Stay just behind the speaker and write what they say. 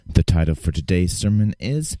title for today's sermon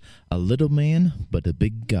is A Little Man But a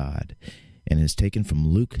Big God, and is taken from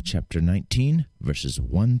Luke chapter 19, verses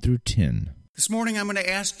 1 through 10. This morning I'm going to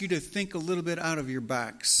ask you to think a little bit out of your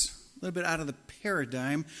box, a little bit out of the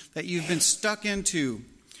paradigm that you've been stuck into.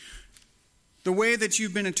 The way that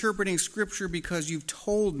you've been interpreting Scripture because you've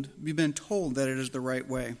been told that it is the right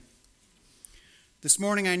way. This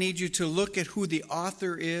morning I need you to look at who the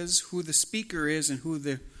author is, who the speaker is, and who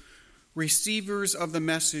the receivers of the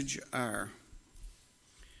message are.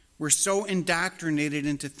 We're so indoctrinated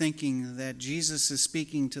into thinking that Jesus is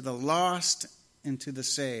speaking to the lost and to the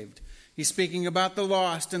saved. He's speaking about the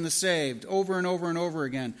lost and the saved over and over and over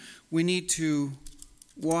again. We need to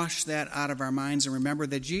wash that out of our minds and remember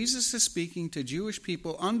that Jesus is speaking to Jewish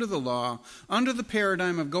people under the law, under the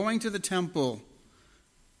paradigm of going to the temple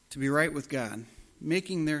to be right with God,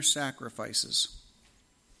 making their sacrifices.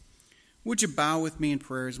 Would you bow with me in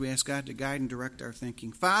prayer as we ask God to guide and direct our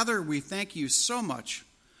thinking? Father, we thank you so much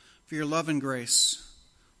for your love and grace.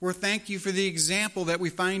 We thank you for the example that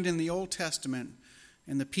we find in the Old Testament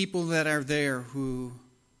and the people that are there who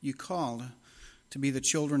you called to be the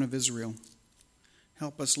children of Israel.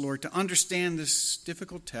 Help us, Lord, to understand this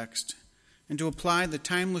difficult text and to apply the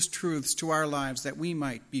timeless truths to our lives that we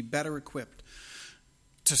might be better equipped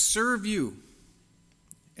to serve you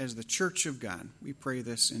as the church of God. We pray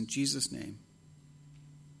this in Jesus' name.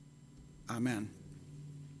 Amen.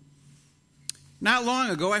 Not long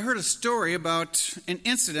ago, I heard a story about an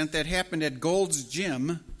incident that happened at Gold's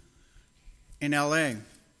Gym in L.A.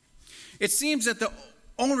 It seems that the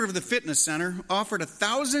owner of the fitness center offered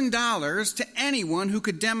 $1,000 to anyone who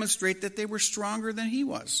could demonstrate that they were stronger than he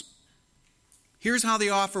was. Here's how the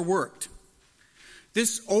offer worked.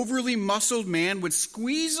 This overly muscled man would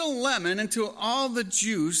squeeze a lemon until all the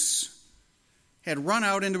juice had run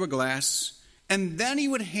out into a glass, and then he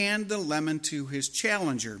would hand the lemon to his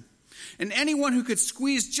challenger. And anyone who could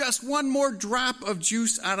squeeze just one more drop of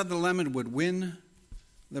juice out of the lemon would win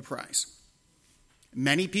the prize.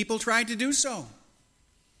 Many people tried to do so.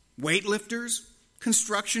 Weightlifters,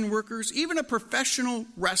 construction workers, even a professional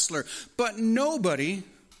wrestler, but nobody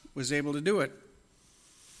was able to do it.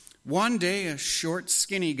 One day, a short,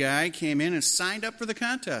 skinny guy came in and signed up for the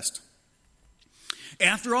contest.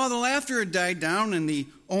 After all the laughter had died down and the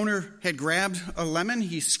owner had grabbed a lemon,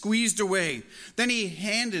 he squeezed away. Then he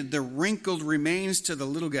handed the wrinkled remains to the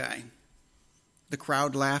little guy. The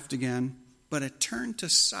crowd laughed again, but it turned to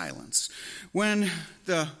silence when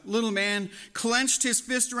the little man clenched his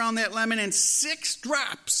fist around that lemon and 6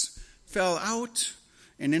 drops fell out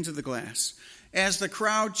and into the glass. As the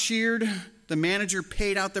crowd cheered, the manager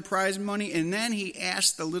paid out the prize money, and then he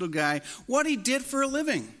asked the little guy what he did for a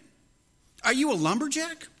living. Are you a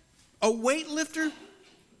lumberjack? A weightlifter?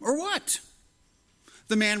 Or what?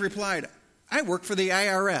 The man replied, I work for the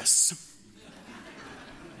IRS.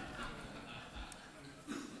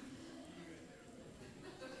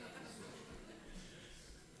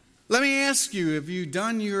 Let me ask you, have you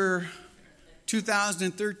done your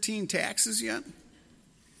 2013 taxes yet?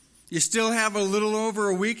 You still have a little over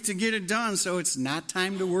a week to get it done, so it's not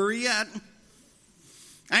time to worry yet.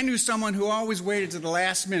 I knew someone who always waited to the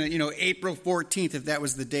last minute, April 14th, if that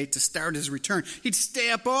was the date to start his return. He'd stay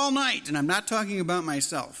up all night, and I'm not talking about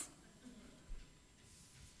myself.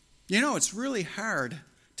 It's really hard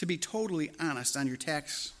to be totally honest on your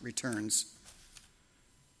tax returns.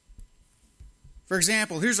 For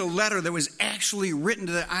example, here's a letter that was actually written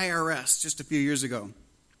to the IRS just a few years ago.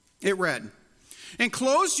 It read,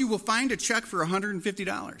 enclosed, you will find a check for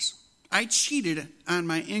 $150. I cheated on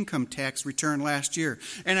my income tax return last year,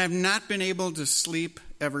 and I've not been able to sleep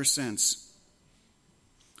ever since.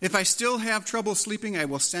 If I still have trouble sleeping, I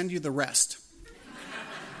will send you the rest.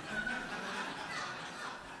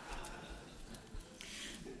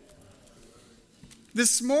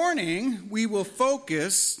 This morning, we will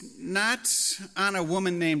focus not on a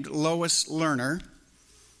woman named Lois Lerner,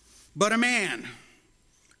 but a man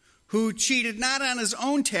who cheated not on his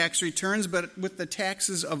own tax returns, but with the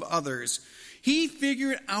taxes of others. He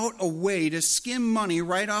figured out a way to skim money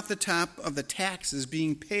right off the top of the taxes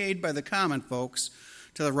being paid by the common folks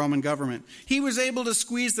to the Roman government. He was able to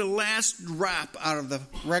squeeze the last drop out of the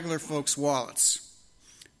regular folks' wallets.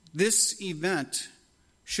 This event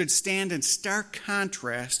should stand in stark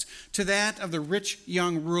contrast to that of the rich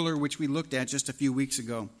young ruler which we looked at just a few weeks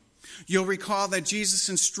ago. You'll recall that Jesus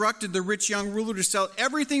instructed the rich young ruler to sell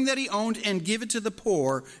everything that he owned and give it to the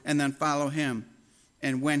poor and then follow him.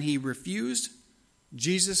 And when he refused,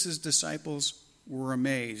 Jesus' disciples were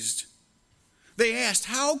amazed. They asked,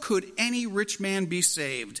 how could any rich man be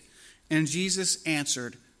saved? And Jesus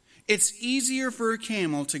answered, It's easier for a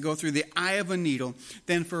camel to go through the eye of a needle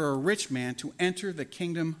than for a rich man to enter the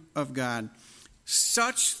kingdom of God.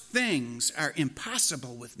 Such things are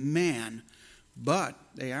impossible with man, but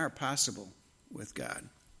they are possible with God.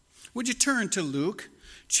 Would you turn to Luke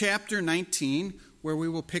chapter 19, where we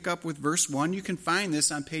will pick up with verse 1. You can find this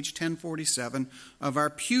on page 1047 of our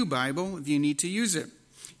Pew Bible if you need to use it.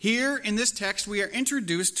 Here in this text, we are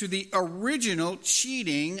introduced to the original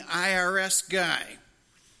cheating IRS guy.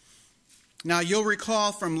 Now, you'll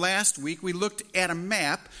recall from last week, we looked at a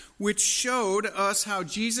map which showed us how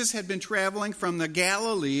Jesus had been traveling from the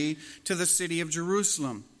Galilee to the city of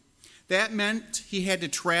Jerusalem. That meant he had to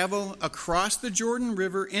travel across the Jordan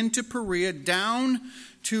River into Perea, down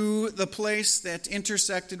to the place that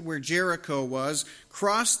intersected where Jericho was,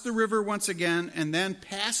 cross the river once again, and then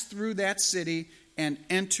pass through that city and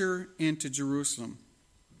enter into Jerusalem.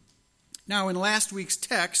 Now, in last week's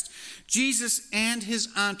text, Jesus and his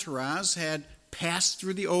entourage had passed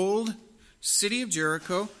through the old city of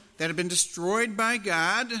Jericho that had been destroyed by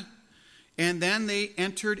God, and then they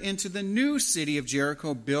entered into the new city of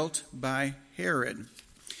Jericho built by Herod.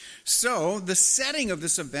 So, the setting of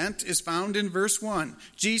this event is found in verse 1.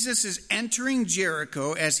 Jesus is entering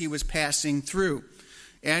Jericho as he was passing through.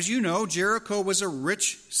 As you know, Jericho was a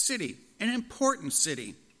rich city, an important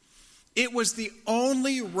city. It was the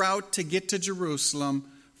only route to get to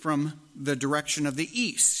Jerusalem from the direction of the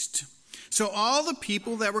east. So all the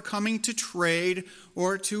people that were coming to trade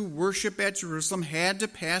or to worship at Jerusalem had to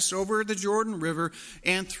pass over the Jordan River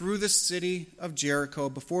and through the city of Jericho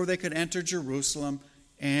before they could enter Jerusalem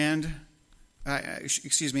and,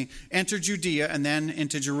 enter Judea and then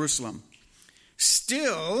into Jerusalem.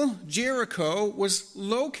 Still, Jericho was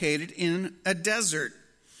located in a desert.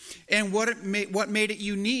 And what made it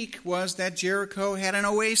unique was that Jericho had an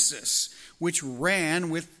oasis which ran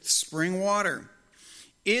with spring water.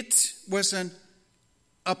 It was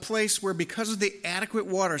a place where, because of the adequate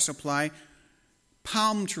water supply,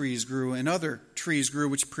 palm trees grew and other trees grew,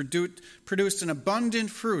 which produced an abundant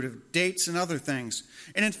fruit of dates and other things.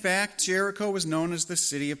 And in fact, Jericho was known as the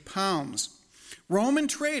city of palms. Roman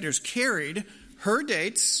traders carried her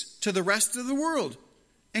dates to the rest of the world,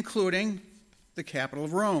 including the capital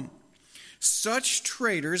of Rome. Such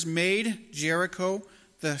traders made Jericho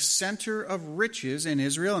the center of riches in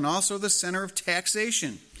Israel and also the center of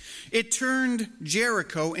taxation. It turned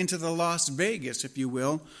Jericho into the Las Vegas, if you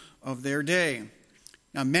will, of their day.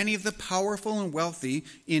 Now, many of the powerful and wealthy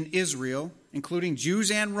in Israel, including Jews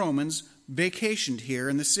and Romans, vacationed here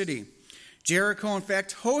in the city. Jericho, in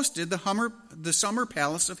fact, hosted the summer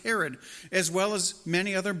palace of Herod, as well as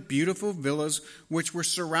many other beautiful villas which were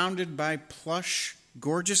surrounded by plush,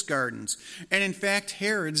 gorgeous gardens. And in fact,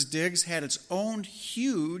 Herod's digs had its own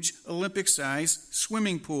huge Olympic-sized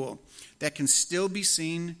swimming pool that can still be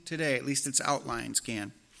seen today, at least its outlines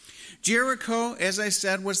can. Jericho, as I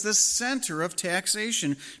said, was the center of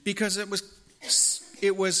taxation because it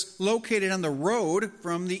was located on the road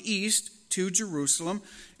from the east to Jerusalem,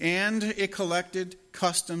 and it collected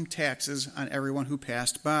custom taxes on everyone who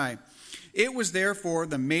passed by. It was therefore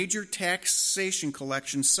the major taxation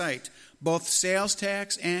collection site. Both sales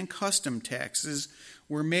tax and custom taxes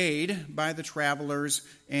were made by the travelers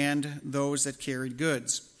and those that carried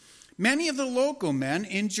goods. Many of the local men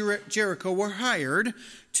in Jericho were hired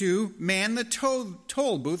to man the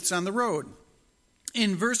toll booths on the road.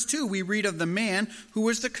 In verse 2, we read of the man who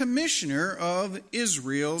was the commissioner of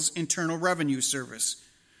Israel's Internal Revenue Service.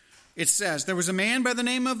 It says, there was a man by the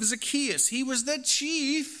name of Zacchaeus. He was the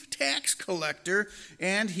chief tax collector,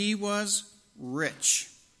 and he was rich.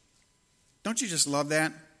 Don't you just love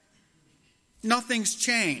that? Nothing's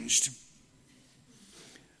changed.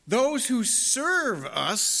 Those who serve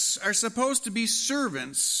us are supposed to be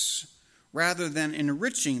servants rather than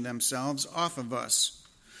enriching themselves off of us.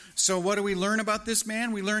 So what do we learn about this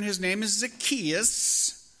man? We learn his name is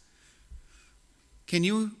Zacchaeus. Can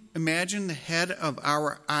you imagine the head of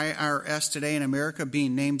our IRS today in America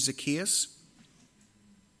being named Zacchaeus?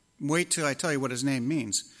 Wait till I tell you what his name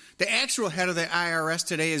means. The actual head of the IRS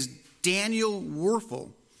today is Daniel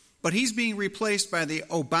Werfel, but he's being replaced by the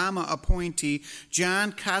Obama appointee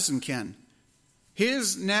John Kazenken.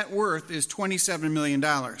 His net worth is $27 million.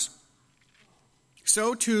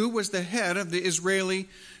 So too was the head of the Israeli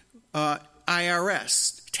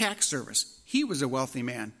IRS tax service. He was a wealthy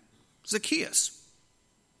man, Zacchaeus.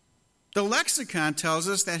 The lexicon tells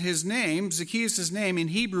us that his name, Zacchaeus' name in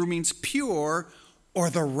Hebrew, means pure or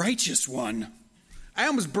the righteous one. I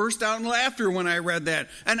almost burst out in laughter when I read that.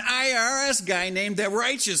 An IRS guy named the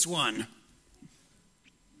righteous one.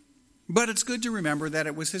 But it's good to remember that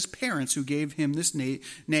it was his parents who gave him this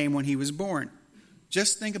name when he was born.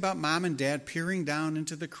 Just think about Mom and Dad peering down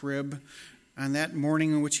into the crib on that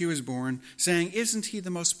morning in which he was born, saying, "Isn't he the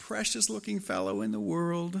most precious-looking fellow in the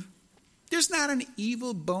world? There's not an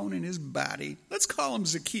evil bone in his body. Let's call him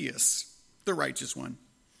Zacchaeus, the righteous one."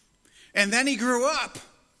 And then he grew up,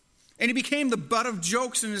 and he became the butt of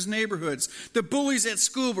jokes in his neighborhoods. The bullies at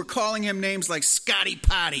school were calling him names like Scotty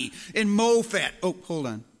Potty and Mofat. Oh, hold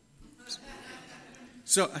on.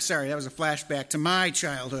 Sorry, that was a flashback to my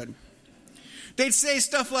childhood. They'd say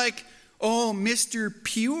stuff like, "Oh, Mr.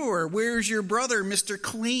 Pure, where's your brother, Mr.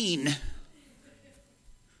 Clean?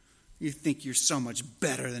 You think you're so much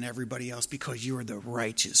better than everybody else because you're the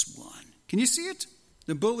righteous one." Can you see it?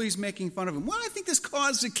 The bullies making fun of him. Well, I think this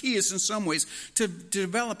caused Zacchaeus in some ways to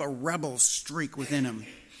develop a rebel streak within him.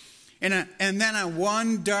 And then on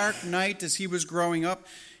one dark night as he was growing up,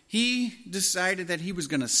 he decided that he was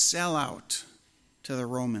going to sell out to the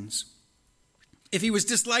Romans. If he was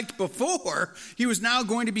disliked before, he was now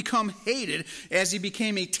going to become hated as he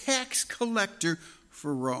became a tax collector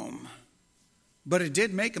for Rome. But it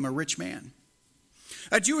did make him a rich man.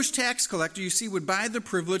 A Jewish tax collector, you see, would buy the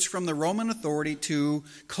privilege from the Roman authority to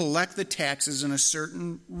collect the taxes in a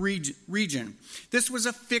certain region. This was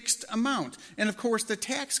a fixed amount. And of course, the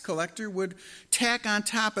tax collector would tack on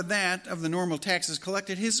top of that, of the normal taxes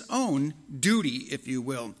collected, his own duty, if you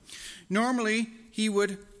will. Normally, he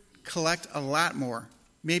would collect a lot more,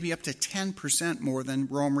 maybe up to 10% more than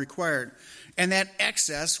Rome required. And that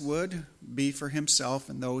excess would be for himself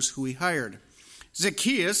and those who he hired.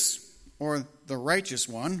 Zacchaeus, or the righteous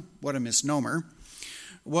one, what a misnomer,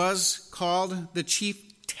 was called the chief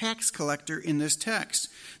tax collector in this text.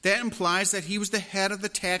 That implies that he was the head of the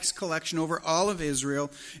tax collection over all of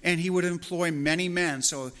Israel, and he would employ many men,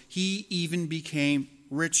 so he even became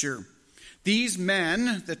richer. These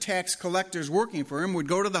men, the tax collectors working for him, would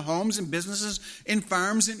go to the homes and businesses and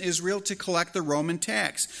farms in Israel to collect the Roman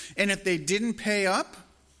tax. And if they didn't pay up,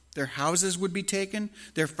 their houses would be taken,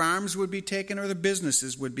 their farms would be taken, or the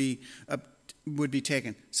businesses would be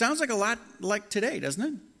taken. Sounds like a lot like today,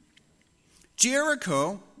 doesn't it?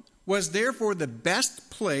 Jericho was therefore the best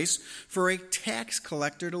place for a tax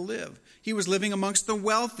collector to live. He was living amongst the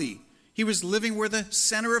wealthy. He was living where the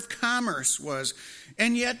center of commerce was.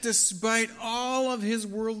 And yet, despite all of his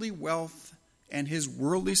worldly wealth and his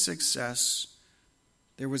worldly success,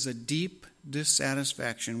 there was a deep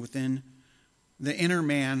dissatisfaction within the inner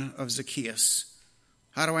man of Zacchaeus.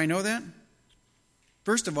 How do I know that?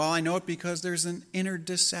 First of all, I know it because there's an inner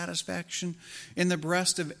dissatisfaction in the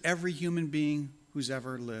breast of every human being who's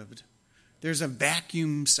ever lived. There's a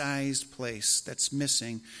vacuum-sized place that's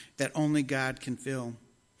missing that only God can fill.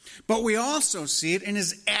 But we also see it in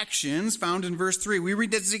his actions found in verse 3. We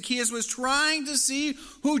read that Zacchaeus was trying to see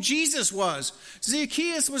who Jesus was.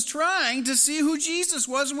 Zacchaeus was trying to see who Jesus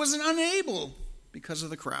was and was unable because of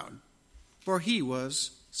the crowd, for he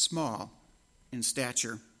was small in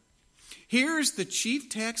stature. Here's the chief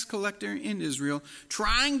tax collector in Israel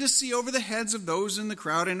trying to see over the heads of those in the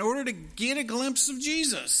crowd in order to get a glimpse of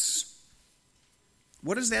Jesus.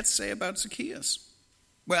 What does that say about Zacchaeus?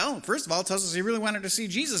 Well, first of all, it tells us he really wanted to see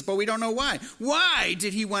Jesus, but we don't know why. Why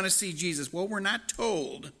did he want to see Jesus? Well, we're not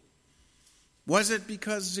told. Was it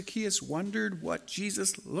because Zacchaeus wondered what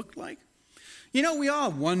Jesus looked like? You know, we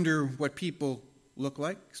all wonder what people look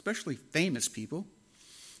like, especially famous people.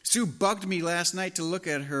 Sue bugged me last night to look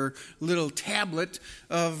at her little tablet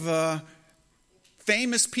of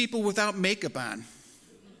famous people without makeup on.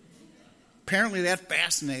 Apparently that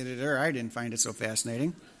fascinated her. I didn't find it so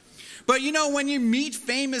fascinating. But you know, when you meet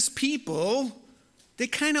famous people, they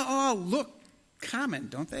kind of all look common,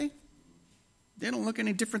 don't they? They don't look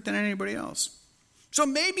any different than anybody else. So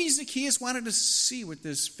maybe Zacchaeus wanted to see what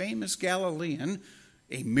this famous Galilean,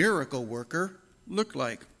 a miracle worker, looked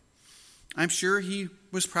like. I'm sure he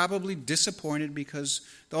was probably disappointed because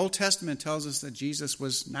the Old Testament tells us that Jesus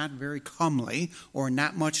was not very comely, or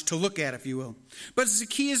not much to look at, if you will. But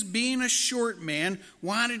Zacchaeus, being a short man,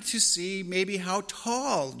 wanted to see maybe how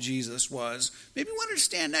tall Jesus was. Maybe he wanted to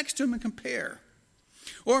stand next to him and compare.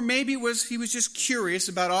 Or maybe he was just curious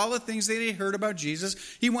about all the things that he heard about Jesus.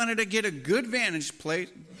 He wanted to get a good vantage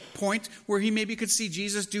point where he maybe could see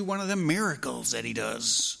Jesus do one of the miracles that he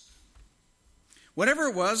does. Whatever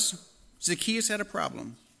it was, Zacchaeus had a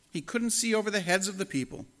problem. He couldn't see over the heads of the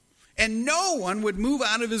people. And no one would move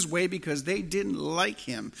out of his way because they didn't like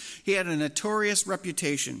him. He had a notorious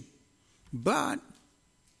reputation. But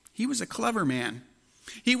he was a clever man.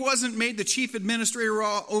 He wasn't made the chief administrator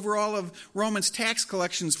over all of Rome's tax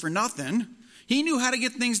collections for nothing. He knew how to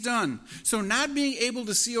get things done. So not being able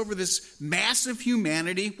to see over this massive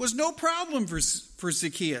humanity was no problem for for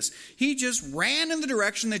Zacchaeus. He just ran in the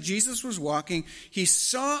direction that Jesus was walking. He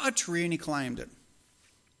saw a tree and he climbed it.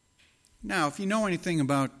 Now, if you know anything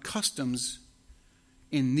about customs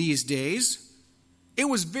in these days, it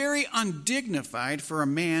was very undignified for a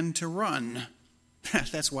man to run.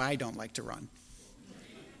 That's why I don't like to run.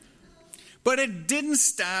 But it didn't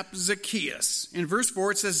stop Zacchaeus. In verse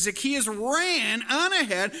 4, it says, Zacchaeus ran on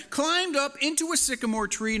ahead, climbed up into a sycamore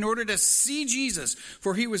tree in order to see Jesus,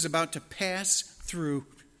 for he was about to pass through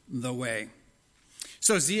the way.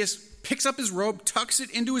 So Zacchaeus picks up his robe, tucks it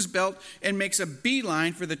into his belt, and makes a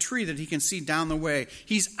beeline for the tree that he can see down the way.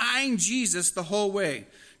 He's eyeing Jesus the whole way.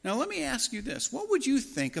 Now let me ask you this. What would you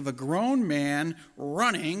think of a grown man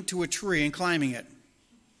running to a tree and climbing it?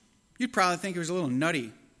 You'd probably think he was a little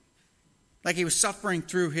nutty, like he was suffering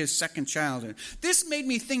through his second childhood. This made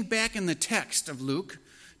me think back in the text of Luke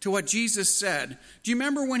to what Jesus said. Do you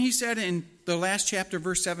remember when he said in the last chapter,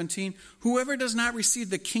 verse 17, whoever does not receive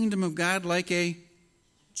the kingdom of God like a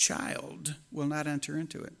child will not enter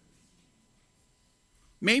into it?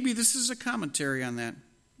 Maybe this is a commentary on that.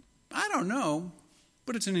 I don't know,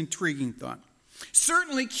 but it's an intriguing thought.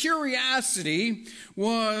 Certainly curiosity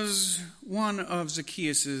was one of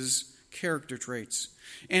Zacchaeus' character traits.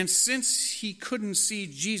 And since he couldn't see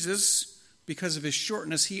Jesus because of his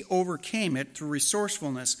shortness, he overcame it through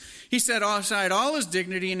resourcefulness. He set aside all his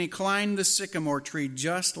dignity and he climbed the sycamore tree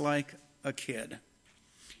just like a kid.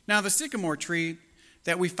 Now, the sycamore tree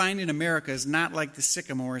that we find in America is not like the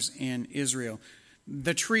sycamores in Israel.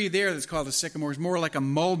 The tree there that's called a sycamore is more like a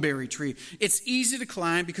mulberry tree. It's easy to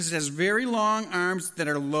climb because it has very long arms that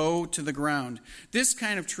are low to the ground. This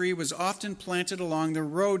kind of tree was often planted along the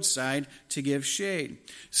roadside to give shade.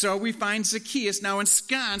 So we find Zacchaeus now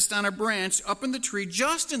ensconced on a branch up in the tree,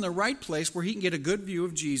 just in the right place where he can get a good view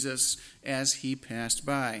of Jesus as he passed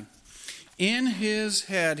by. In his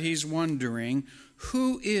head, he's wondering,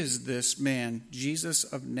 who is this man, Jesus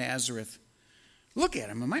of Nazareth? Look at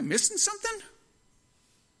him. Am I missing something?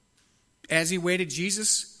 As he waited,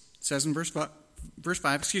 Jesus, it says in verse 5,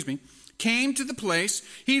 came to the place.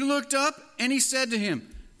 He looked up and he said to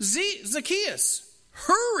him, Zacchaeus,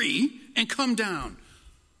 hurry and come down,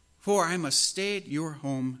 for I must stay at your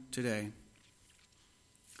home today.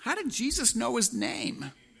 How did Jesus know his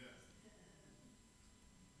name?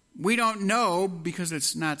 We don't know because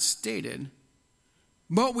it's not stated,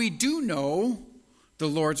 but we do know the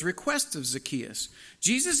Lord's request of Zacchaeus.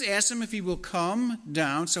 Jesus asked him if he will come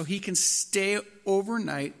down so he can stay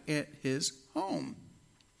overnight at his home.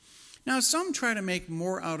 Now, some try to make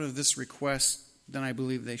more out of this request than I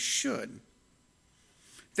believe they should.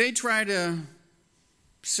 They try to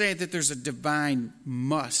say that there's a divine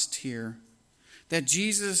must here, that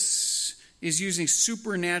Jesus is using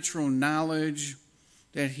supernatural knowledge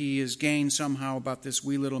that he has gained somehow about this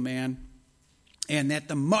wee little man. And that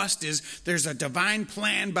the must is there's a divine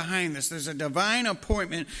plan behind this. There's a divine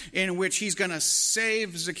appointment in which he's going to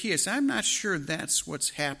save Zacchaeus. I'm not sure that's what's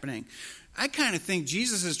happening. I kind of think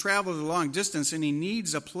Jesus has traveled a long distance and he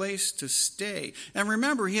needs a place to stay. And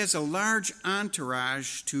remember, he has a large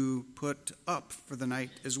entourage to put up for the night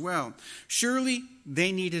as well. Surely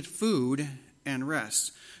they needed food and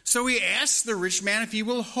rest. So he asks the rich man if he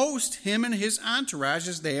will host him and his entourage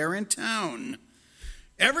as they are in town.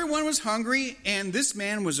 Everyone was hungry, and this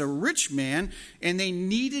man was a rich man, and they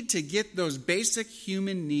needed to get those basic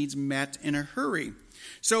human needs met in a hurry.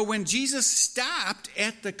 So when Jesus stopped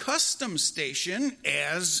at the customs station,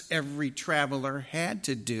 as every traveler had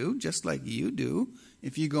to do, just like you do,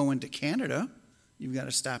 if you go into Canada, you've got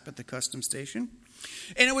to stop at the customs station.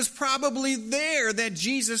 And it was probably there that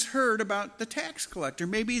Jesus heard about the tax collector.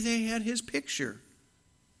 Maybe they had his picture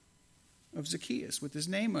of Zacchaeus with his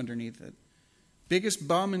name underneath it. Biggest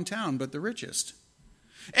bum in town, but the richest.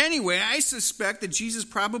 Anyway, I suspect that Jesus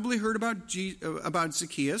probably heard about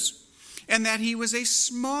Zacchaeus and that he was a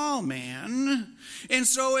small man. And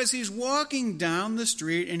so as he's walking down the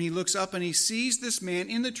street and he looks up and he sees this man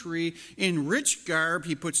in the tree in rich garb,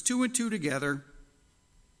 he puts two and two together.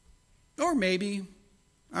 Or maybe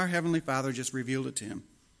our Heavenly Father just revealed it to him.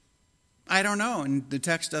 I don't know, and the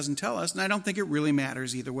text doesn't tell us, and I don't think it really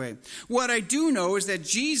matters either way. What I do know is that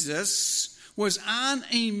Jesus was on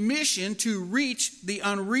a mission to reach the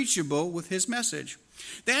unreachable with his message.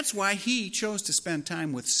 That's why he chose to spend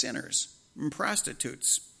time with sinners and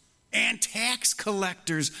prostitutes and tax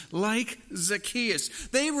collectors like Zacchaeus.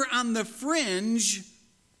 They were on the fringe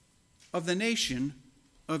of the nation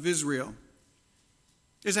of Israel.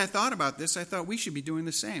 As I thought about this, I thought we should be doing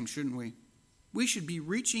the same, shouldn't we? We should be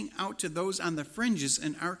reaching out to those on the fringes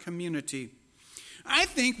in our community. I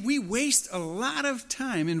think we waste a lot of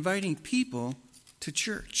time inviting people to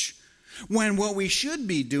church. when what we should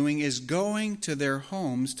be doing is going to their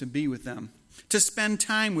homes to be with them, to spend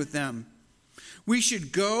time with them. We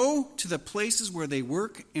should go to the places where they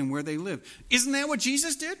work and where they live. Isn't that what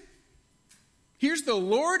Jesus did? Here's the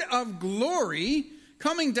Lord of glory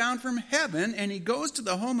coming down from heaven, and he goes to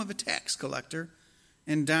the home of a tax collector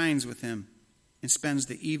and dines with him and spends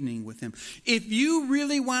the evening with him. If you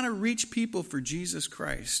really want to reach people for Jesus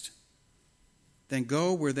Christ, then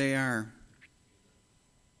go where they are.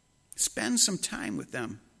 Spend some time with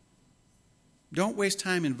them. Don't waste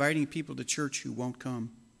time inviting people to church who won't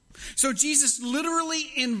come. So Jesus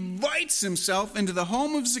literally invites himself into the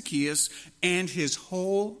home of Zacchaeus and his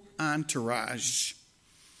whole entourage.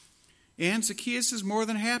 And Zacchaeus is more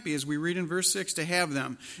than happy, as we read in verse 6, to have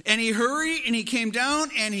them. And he hurried, and he came down,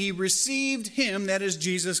 and he received him, that is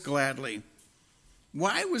Jesus, gladly.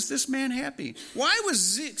 Why was this man happy? Why was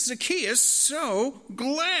Zacchaeus so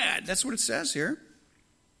glad? That's what it says here.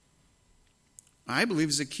 I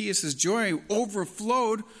believe Zacchaeus' joy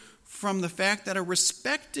overflowed from the fact that a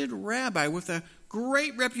respected rabbi with a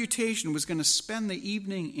great reputation was going to spend the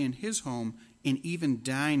evening in his home and even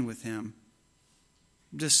dine with him,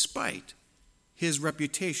 despite his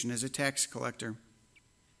reputation as a tax collector.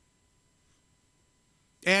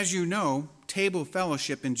 As you know, table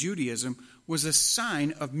fellowship in Judaism was a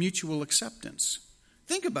sign of mutual acceptance.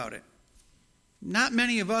 Think about it. Not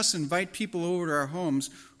many of us invite people over to our homes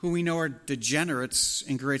who we know are degenerates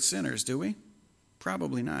and great sinners, do we?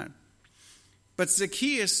 Probably not. But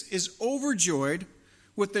Zacchaeus is overjoyed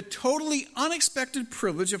with the totally unexpected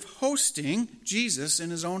privilege of hosting Jesus in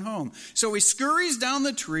his own home. So he scurries down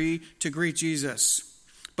the tree to greet Jesus.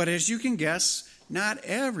 But as you can guess, not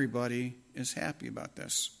everybody is happy about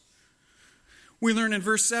this. We learn in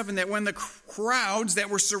verse 7 that when the crowds that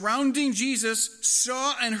were surrounding Jesus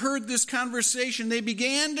saw and heard this conversation, they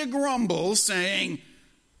began to grumble, saying,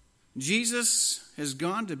 Jesus has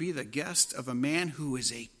gone to be the guest of a man who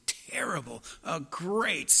is a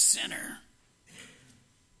great sinner.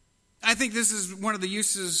 I think this is one of the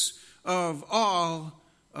uses of all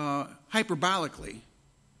hyperbolically.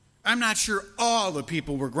 I'm not sure all the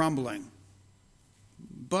people were grumbling,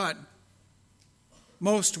 but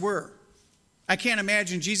most were. I can't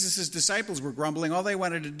imagine Jesus' disciples were grumbling. All they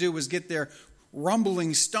wanted to do was get their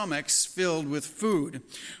rumbling stomachs filled with food.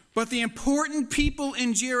 But the important people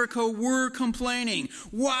in Jericho were complaining.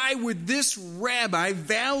 Why would this rabbi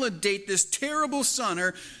validate this terrible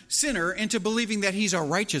sinner into believing that he's a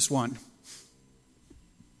righteous one?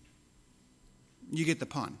 You get the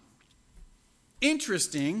pun.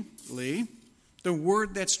 Interestingly, the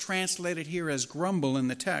word that's translated here as grumble in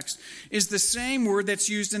the text is the same word that's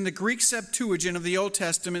used in the Greek Septuagint of the Old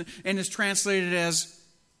Testament and is translated as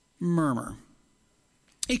murmur.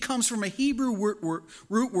 It comes from a Hebrew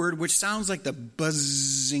root word which sounds like the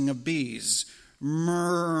buzzing of bees.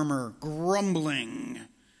 Murmur, grumbling.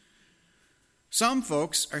 Some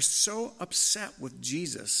folks are so upset with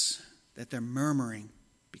Jesus that they're murmuring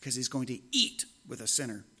because he's going to eat with a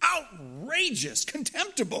sinner. Outrageous,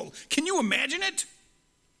 contemptible. Can you imagine it?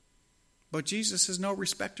 But Jesus is no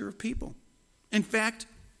respecter of people. In fact,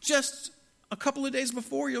 just a couple of days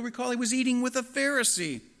before, you'll recall he was eating with a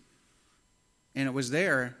Pharisee. And it was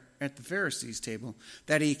there at the Pharisees' table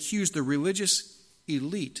that he accused the religious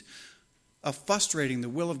elite of frustrating the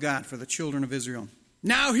will of God for the children of Israel.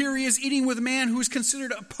 Now here he is eating with a man who is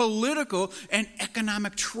considered a political and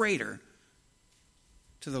economic traitor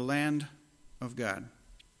to the land of God.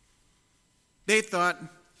 They thought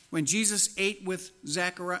when Jesus ate with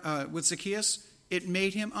Zacchaeus, it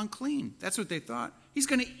made him unclean. That's what they thought. He's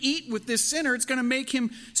going to eat with this sinner. It's going to make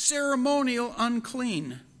him ceremonial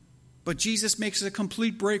unclean. But Jesus makes a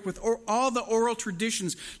complete break with all the oral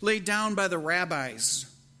traditions laid down by the rabbis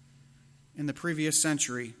in the previous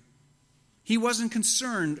century. He wasn't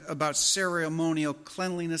concerned about ceremonial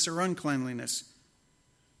cleanliness or uncleanliness.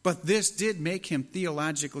 But this did make him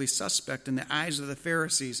theologically suspect in the eyes of the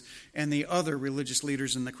Pharisees and the other religious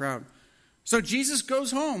leaders in the crowd. So Jesus goes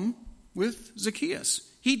home with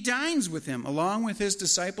Zacchaeus. He dines with him along with his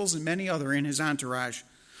disciples and many other in his entourage.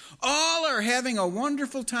 All are having a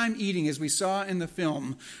wonderful time eating, as we saw in the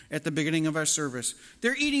film at the beginning of our service.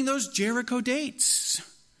 They're eating those Jericho dates,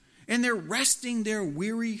 and they're resting their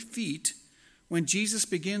weary feet when Jesus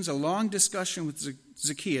begins a long discussion with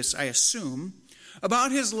Zacchaeus, I assume,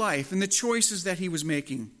 about his life and the choices that he was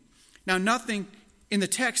making. Now, nothing in the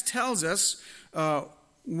text tells us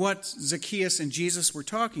what Zacchaeus and Jesus were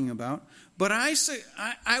talking about, but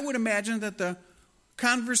I would imagine that the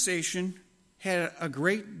conversation had a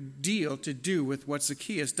great deal to do with what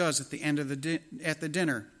Zacchaeus does at the end of the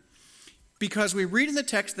dinner. Because we read in the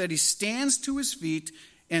text that he stands to his feet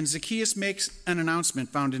And Zacchaeus makes an announcement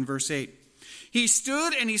found in verse 8. He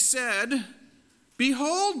stood and he said,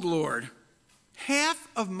 "Behold, Lord, half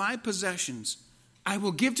of my possessions I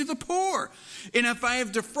will give to the poor. And if I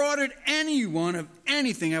have defrauded anyone of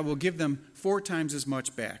anything, I will give them 4 times as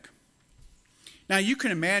much back." Now you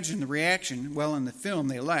can imagine the reaction. Well, in the film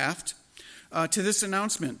they laughed to this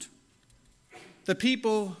announcement. The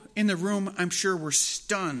people in the room, I'm sure, were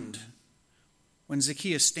stunned when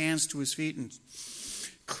Zacchaeus stands to his feet and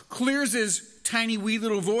clears his tiny wee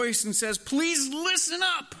little voice and says, "Please listen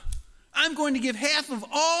up. I'm going to give half of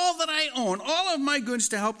all that I own, all of my goods,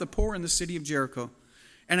 to help the poor in the city of Jericho.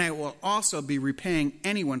 And I will also be repaying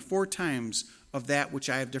anyone 4 times of that which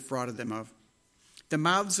I have defrauded them of." The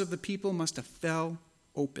mouths of the people must have fell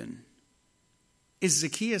open. Is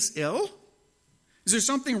Zacchaeus ill? Is there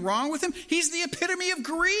something wrong with him? He's the epitome of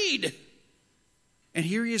greed. And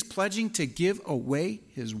here he is pledging to give away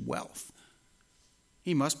his wealth.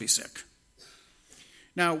 He must be sick.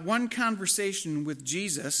 Now, one conversation with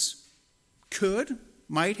Jesus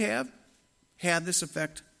might have had this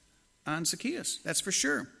effect on Zacchaeus. That's for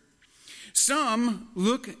sure. Some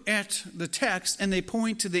look at the text and they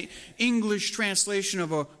point to the English translation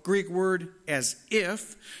of a Greek word as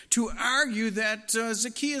if to argue that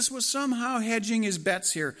Zacchaeus was somehow hedging his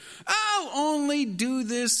bets here. I'll only do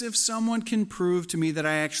this if someone can prove to me that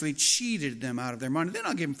I actually cheated them out of their money. Then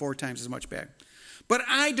I'll give them 4 times as much back. But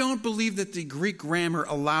I don't believe that the Greek grammar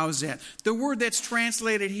allows that. The word that's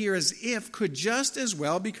translated here as if could just as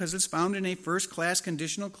well, because it's found in a first-class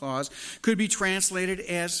conditional clause, could be translated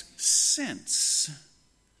as since.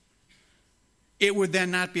 It would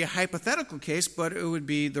then not be a hypothetical case, but it would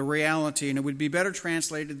be the reality, and it would be better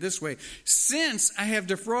translated this way. Since I have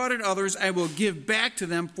defrauded others, I will give back to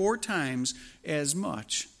them 4 times as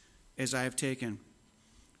much as I have taken.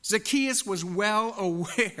 Zacchaeus was well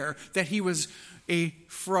aware that he was a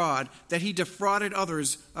fraud, that he defrauded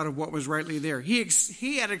others out of what was rightly there.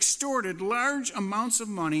 He had extorted large amounts of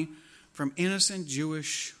money from innocent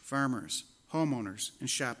Jewish farmers, homeowners, and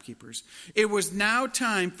shopkeepers. It was now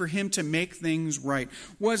time for him to make things right.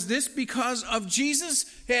 Was this because of Jesus?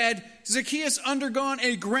 Had Zacchaeus undergone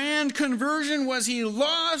a grand conversion? Was he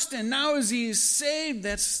lost and now is he saved?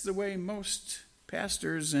 That's the way most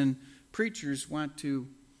pastors and preachers want to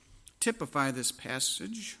typify this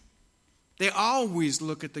passage. They always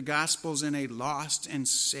look at the Gospels in a lost and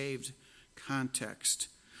saved context.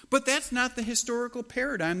 But that's not the historical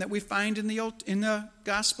paradigm that we find in the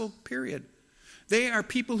Gospel period. They are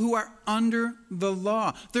people who are under the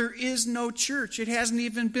law. There is no church. It hasn't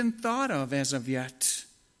even been thought of as of yet.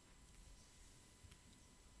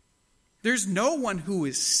 There's no one who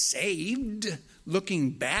is saved looking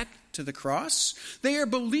back to the cross. They are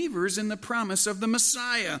believers in the promise of the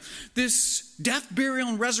Messiah. This death, burial,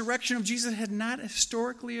 and resurrection of Jesus had not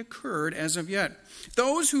historically occurred as of yet.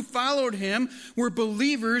 Those who followed him were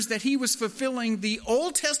believers that he was fulfilling the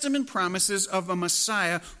Old Testament promises of a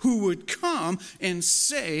Messiah who would come and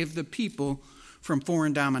save the people from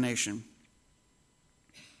foreign domination.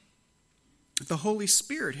 The Holy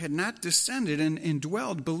Spirit had not descended and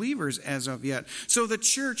indwelled believers as of yet. So the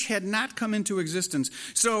church had not come into existence.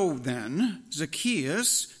 So then,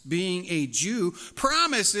 Zacchaeus, being a Jew,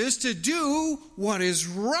 promises to do what is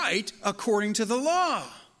right according to the law.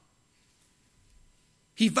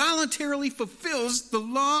 He voluntarily fulfills the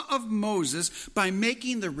law of Moses by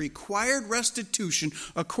making the required restitution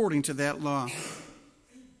according to that law.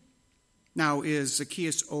 Now, is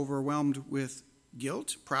Zacchaeus overwhelmed with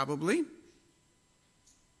guilt? Probably.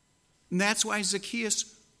 And that's why Zacchaeus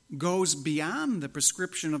goes beyond the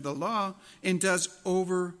prescription of the law and does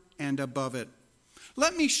over and above it.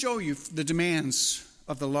 Let me show you the demands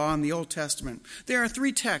of the law in the Old Testament. There are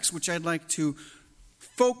 3 texts which I'd like to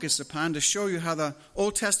focus upon to show you how the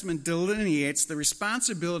Old Testament delineates the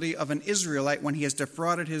responsibility of an Israelite when he has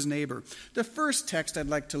defrauded his neighbor. The first text I'd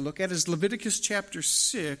like to look at is Leviticus chapter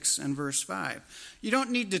 6 and verse 5. You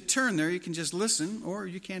don't need to turn there. You can just listen, or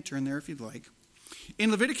you can turn there if you'd like.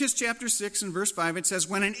 In Leviticus chapter 6 and verse 5, it says,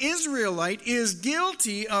 "When an Israelite is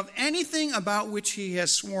guilty of anything about which he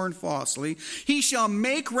has sworn falsely, he shall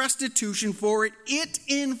make restitution for it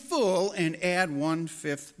in full and add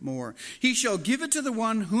 1/5 more. He shall give it to the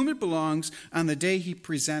one whom it belongs on the day he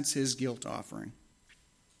presents his guilt offering."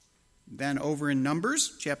 Then over in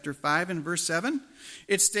Numbers chapter 5 and verse 7,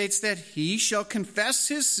 it states that he shall confess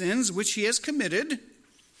his sins which he has committed,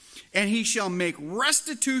 and he shall make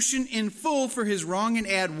restitution in full for his wrong and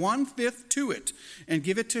add 1/5 to it and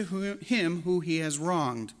give it to him who he has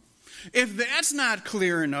wronged. If that's not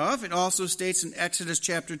clear enough, it also states in Exodus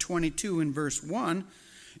chapter 22 and verse 1,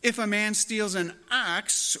 If a man steals an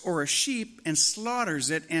ox or a sheep and slaughters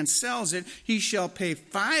it and sells it, he shall pay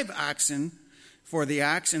 5 oxen for the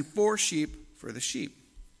ox and 4 sheep for the sheep.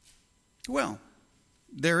 Well,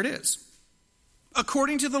 there it is.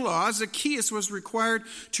 According to the law, Zacchaeus was required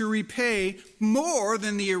to repay more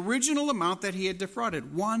than the original amount that he had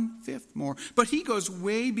defrauded, 1/5 more. But he goes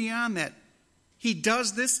way beyond that. He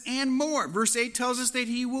does this and more. Verse 8 tells us that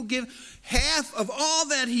he will give half of all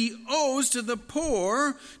that he owes to the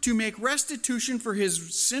poor to make restitution for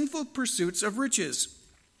his sinful pursuits of riches.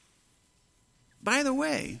 By the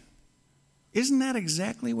way, isn't that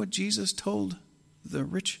exactly what Jesus told the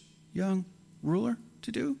rich young ruler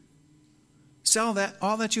to do? Sell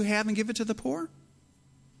all that you have and give it to the poor?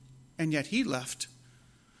 And yet he left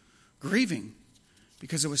grieving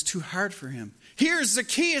because it was too hard for him. Here's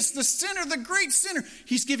Zacchaeus, the sinner, the great sinner.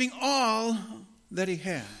 He's giving all that he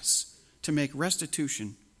has to make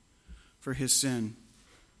restitution for his sin.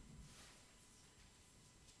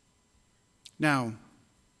 Now,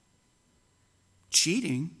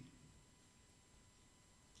 cheating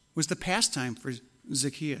was the pastime for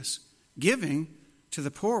Zacchaeus. Giving to the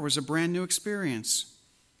poor was a brand new experience.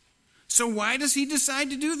 So why does he decide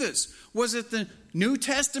to do this? Was it the New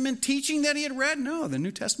Testament teaching that he had read? No, the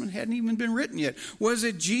New Testament hadn't even been written yet. Was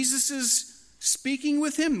it Jesus' speaking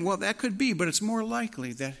with him? Well, that could be, but it's more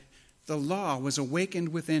likely that the law was awakened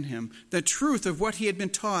within him. The truth of what he had been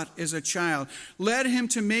taught as a child led him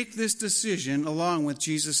to make this decision along with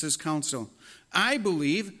Jesus' counsel. I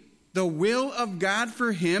believe the will of God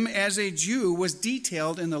for him as a Jew was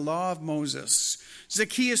detailed in the law of Moses.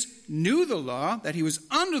 Zacchaeus knew the law, that he was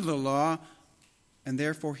under the law, and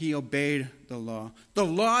therefore he obeyed the law. The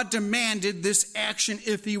law demanded this action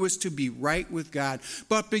if he was to be right with God.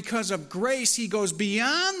 But because of grace, he goes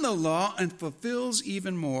beyond the law and fulfills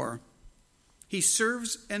even more. He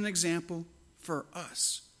serves an example for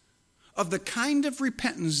us of the kind of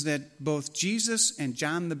repentance that both Jesus and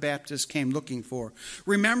John the Baptist came looking for.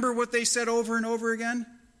 Remember what they said over and over again?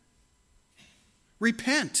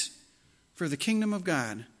 Repent, for the kingdom of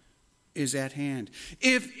God is at hand.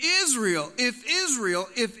 If Israel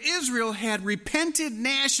had repented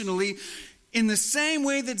nationally in the same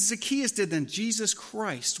way that Zacchaeus did, then Jesus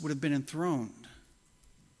Christ would have been enthroned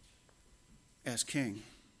as king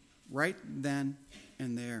right then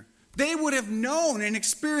and there. They would have known and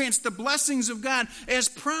experienced the blessings of God as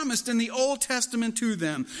promised in the Old Testament to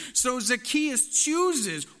them. So Zacchaeus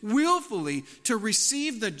chooses willfully to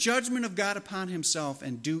receive the judgment of God upon himself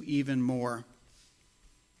and do even more.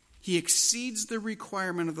 He exceeds the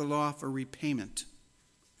requirement of the law for repayment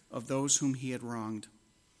of those whom he had wronged.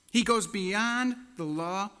 He goes beyond the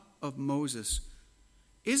law of Moses.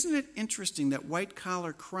 Isn't it interesting that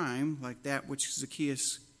white-collar crime, like that which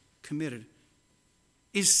Zacchaeus committed,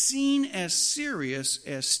 is seen as serious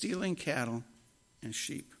as stealing cattle and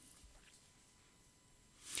sheep?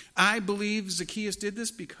 I believe Zacchaeus did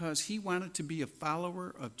this because he wanted to be a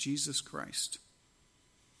follower of Jesus Christ.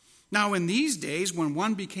 Now, in these days, when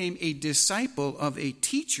one became a disciple of a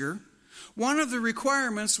teacher, one of the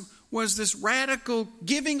requirements was this radical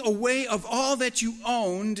giving away of all that you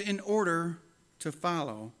owned in order to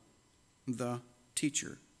follow the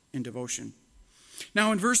teacher in devotion.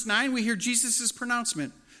 Now in verse 9, we hear Jesus'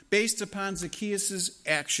 pronouncement based upon Zacchaeus'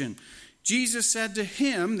 action. Jesus said to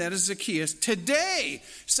him, that is Zacchaeus, "Today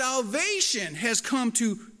salvation has come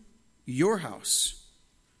to your house,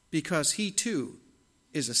 because he too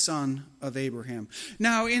is a son of Abraham."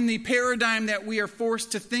 Now, in the paradigm that we are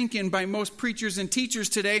forced to think in by most preachers and teachers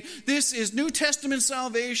today, this is New Testament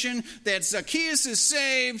salvation, that Zacchaeus is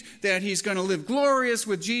saved, that he's going to live glorious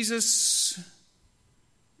with Jesus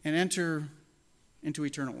and enter into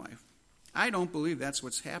eternal life. I don't believe that's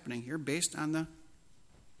what's happening here based on the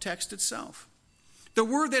text itself. The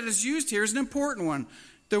word that is used here is an important one.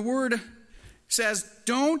 The word says,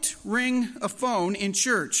 don't ring a phone in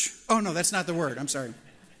church. Oh, no, that's not the word. I'm sorry.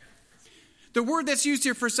 The word that's used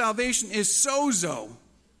here for salvation is sozo.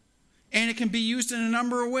 And it can be used in a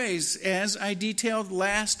number of ways. As I detailed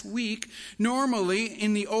last week, normally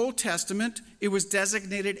in the Old Testament, it was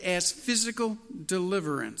designated as physical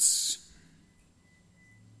deliverance.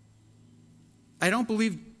 I don't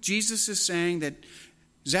believe Jesus is saying that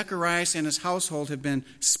Zacharias and his household have been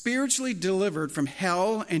spiritually delivered from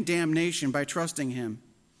hell and damnation by trusting him.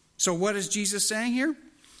 So what is Jesus saying here?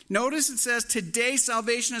 Notice it says, today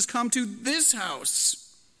salvation has come to this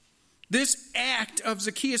house. This act of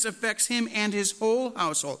Zacchaeus affects him and his whole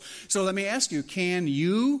household. So let me ask you, can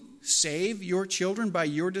you save your children by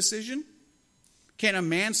your decision? Can a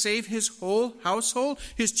man save his whole household,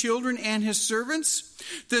 his children and his servants?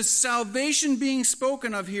 The salvation being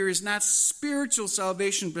spoken of here is not spiritual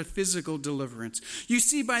salvation, but physical deliverance. You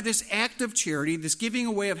see, by this act of charity, this giving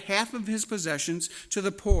away of half of his possessions to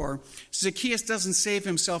the poor, Zacchaeus doesn't save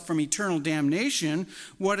himself from eternal damnation.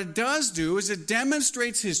 What it does do is it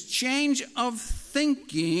demonstrates his change of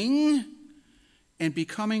thinking and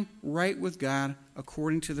becoming right with God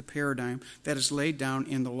according to the paradigm that is laid down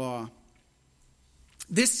in the law.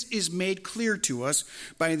 This is made clear to us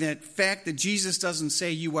by the fact that Jesus doesn't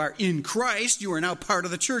say you are in Christ, you are now part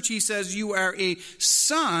of the church. He says you are a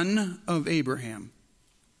son of Abraham.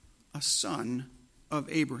 A son of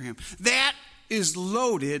Abraham. That is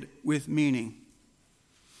loaded with meaning.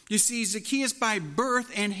 You see, Zacchaeus by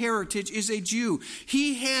birth and heritage is a Jew.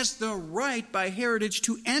 He has the right by heritage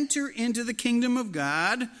to enter into the kingdom of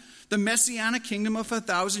God, the messianic kingdom of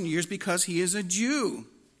 1,000 years, because he is a Jew.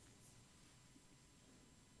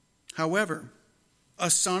 However, a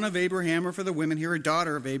son of Abraham, or for the women here, a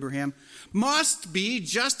daughter of Abraham, must be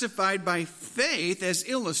justified by faith as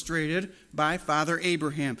illustrated by Father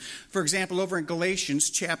Abraham. For example, over in Galatians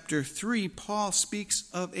chapter 3, Paul speaks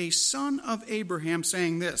of a son of Abraham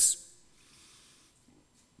saying this: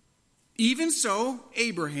 "Even so,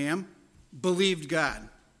 Abraham believed God."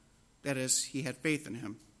 That is, he had faith in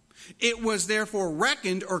him. "It was therefore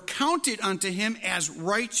reckoned or counted unto him as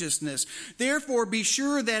righteousness. Therefore be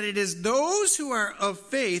sure that it is those who are of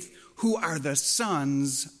faith who are the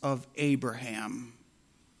sons of Abraham."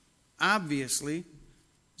 Obviously,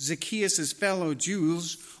 Zacchaeus' fellow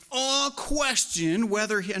Jews all questioned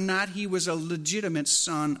whether or not he was a legitimate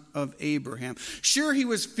son of Abraham. Sure, he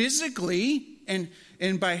was physically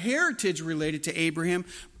and by heritage related to Abraham,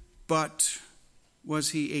 but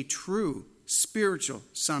was he a true spiritual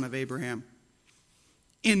son of Abraham?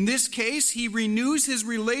 In this case, he renews his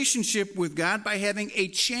relationship with God by having a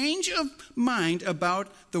change of mind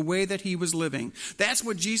about the way that he was living. That's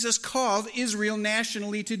what Jesus called Israel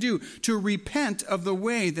nationally to do, to repent of the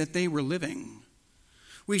way that they were living.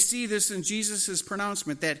 We see this in Jesus'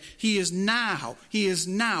 pronouncement that he is now,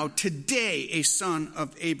 today, a son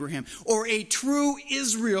of Abraham, or a true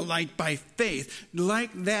Israelite by faith,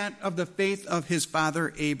 like that of the faith of his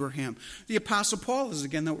father Abraham. The Apostle Paul is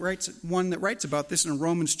again one that writes about this in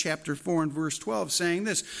Romans chapter 4 and verse 12, saying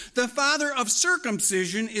this: "The father of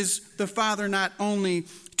circumcision is the father not only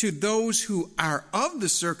to those who are of the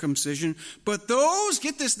circumcision, but those,"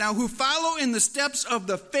 get this now, "who follow in the steps of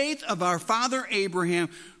the faith of our father Abraham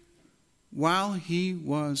while he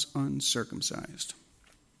was uncircumcised."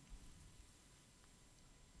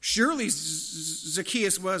 Surely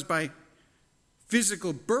Zacchaeus was by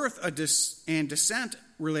physical birth and descent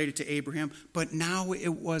related to Abraham, but now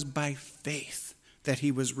it was by faith that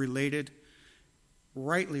he was rightly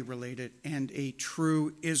related, and a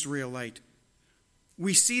true Israelite.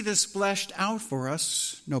 We see this fleshed out for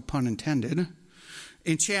us, no pun intended,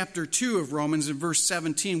 in chapter 2 of Romans in verse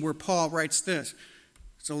 17, where Paul writes this.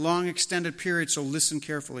 It's a long extended period, so listen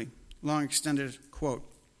carefully. Long extended quote.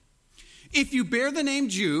 "If you bear the name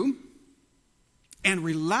Jew and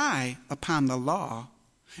rely upon the law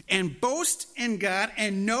and boast in God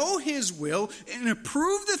and know his will and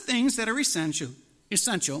approve the things that are essential,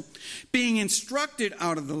 being instructed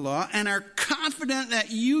out of the law, and are confident that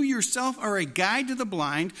you yourself are a guide to the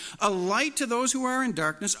blind, a light to those who are in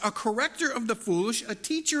darkness, a corrector of the foolish, a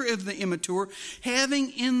teacher of the immature, having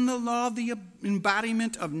in the law the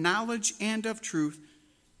embodiment of knowledge and of truth,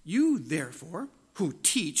 you therefore who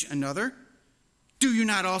teach another, do you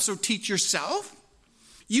not also teach yourself?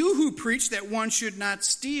 You who preach that one should not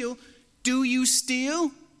steal, do you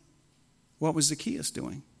steal?" What was Zacchaeus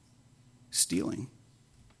doing? Stealing.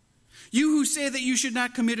 "You who say that you should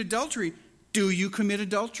not commit adultery, do you commit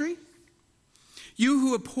adultery? You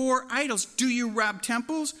who abhor idols, do you rob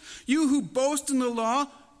temples? You who boast in the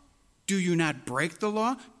law, do you not break the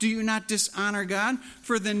law? Do you not dishonor God?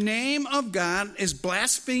 For the name of God is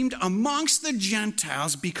blasphemed amongst the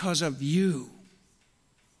Gentiles because of you.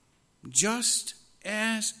 Just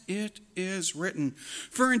as it is written,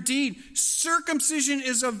 for indeed circumcision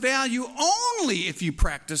is of value only if you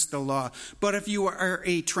practice the law. But if you are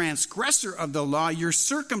a transgressor of the law, your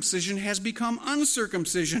circumcision has become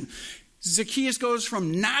uncircumcision." Zacchaeus goes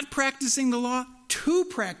from not practicing the law to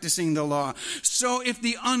practicing the law. So if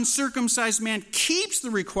the uncircumcised man keeps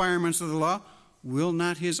the requirements of the law, will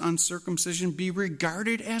not his uncircumcision be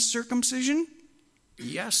regarded as circumcision?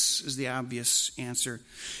 Yes, is the obvious answer.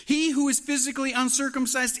 He who is physically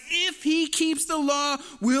uncircumcised, if he keeps the law,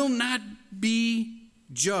 will not be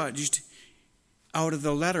judged out of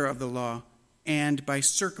the letter of the law, and by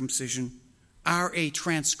circumcision are a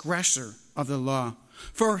transgressor of the law.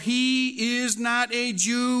 For he is not a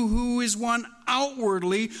Jew who is one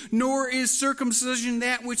outwardly, nor is circumcision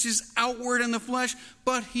that which is outward in the flesh,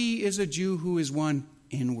 but he is a Jew who is one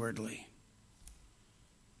inwardly.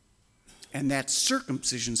 And that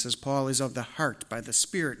circumcision, says Paul, is of the heart, by the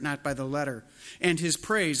Spirit, not by the letter. And his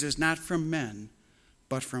praise is not from men,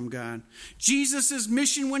 but from God. Jesus'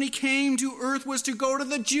 mission when he came to earth was to go to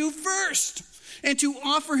the Jew first and to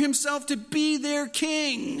offer himself to be their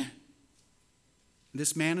king.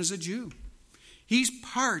 This man is a Jew. He's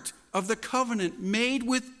part of the covenant made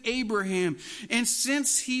with Abraham. And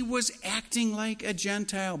since he was acting like a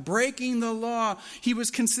Gentile, breaking the law, he was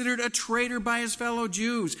considered a traitor by his fellow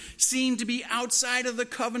Jews, seen to be outside of the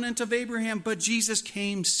covenant of Abraham. But Jesus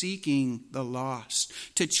came seeking the lost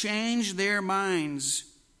to change their minds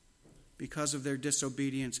because of their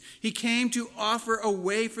disobedience. He came to offer a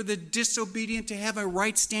way for the disobedient to have a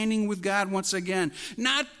right standing with God once again,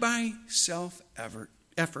 not by self-effort,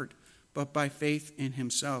 but by faith in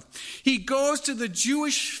himself. He goes to the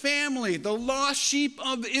Jewish family, the lost sheep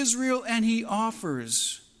of Israel, and he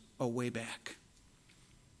offers a way back.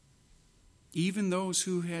 Even those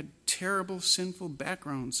who had terrible, sinful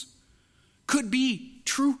backgrounds could be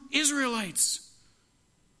true Israelites.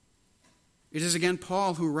 It is again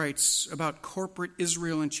Paul who writes about corporate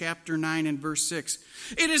Israel in chapter 9 and verse 6.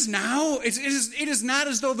 It is not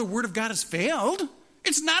as though the word of God has failed.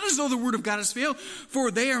 It's not as though the word of God has failed,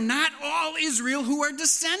 for they are not all Israel who are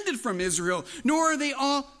descended from Israel, nor are they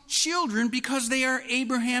all children because they are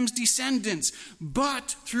Abraham's descendants.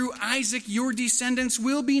 But through Isaac your descendants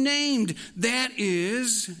will be named. That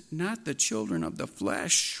is, not the children of the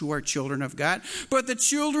flesh who are children of God, but the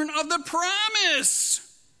children of the promise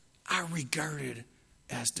are regarded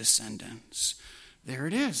as descendants. There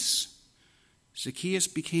it is. Zacchaeus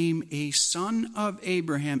became a son of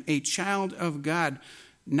Abraham, a child of God,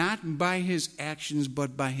 not by his actions,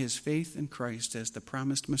 but by his faith in Christ as the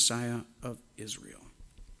promised Messiah of Israel.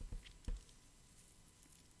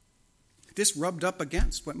 This rubbed up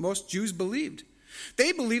against what most Jews believed.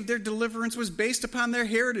 They believed their deliverance was based upon their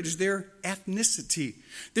heritage, their ethnicity,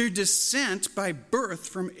 their descent by birth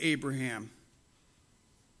from Abraham.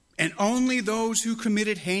 And only those who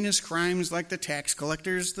committed heinous crimes like the tax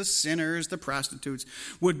collectors, the sinners, the prostitutes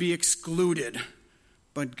would be excluded.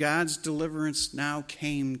 But God's deliverance now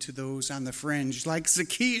came to those on the fringe, like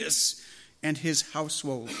Zacchaeus and his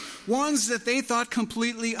household, ones that they thought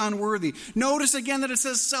completely unworthy. Notice again that it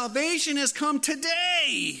says salvation has come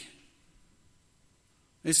today.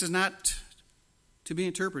 This is not to be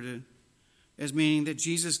interpreted as meaning that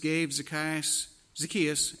Jesus gave Zacchaeus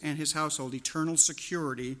and his household eternal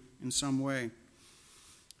security in some way.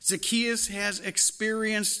 Zacchaeus has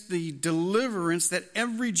experienced the deliverance that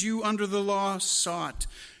every Jew under the law sought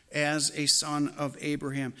as a son of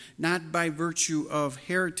Abraham, not by virtue of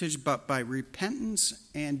heritage, but by repentance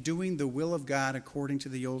and doing the will of God according to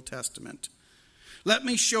the Old Testament. Let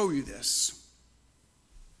me show you this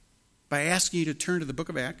by asking you to turn to the book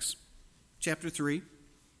of Acts, chapter 3,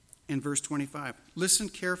 and verse 25. Listen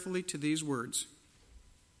carefully to these words,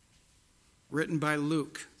 written by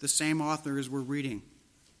Luke, the same author as we're reading.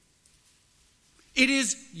 It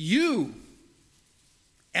is you,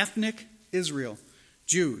 ethnic Israel,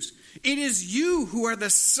 Jews. It is you who are the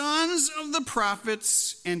sons of the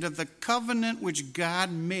prophets and of the covenant which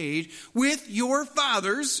God made with your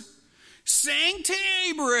fathers, saying to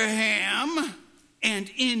Abraham,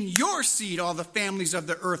 and in your seed all the families of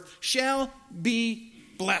the earth shall be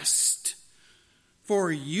blessed.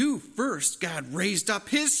 For you first, God raised up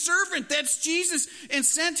his servant, that's Jesus, and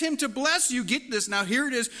sent him to bless you. Get this, now here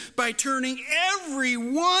it is, by turning every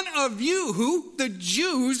one of you, who? The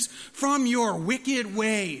Jews, from your wicked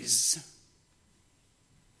ways.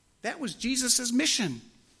 That was Jesus' mission.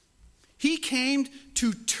 He came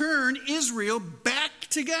to turn Israel back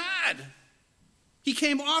to God. He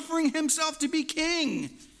came offering himself to be king.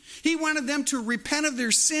 He wanted them to repent of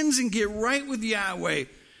their sins and get right with Yahweh.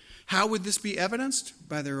 How would this be evidenced?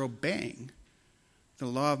 By their obeying the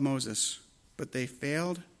law of Moses. But they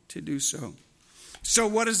failed to do so. So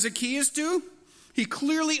what does Zacchaeus do? He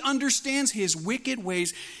clearly understands his wicked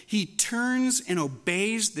ways. He turns and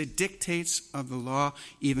obeys the dictates of the law,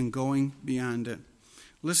 even going beyond it.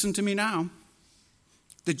 Listen to me now.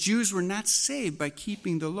 The Jews were not saved by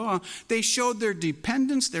keeping the law. They showed their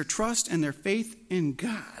dependence, their trust, and their faith in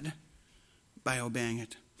God by obeying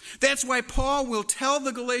it. That's why Paul will tell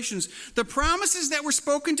the Galatians the promises that were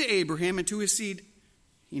spoken to Abraham and to his seed,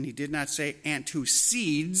 and he did not say, and to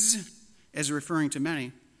seeds, as referring to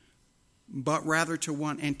many, but rather to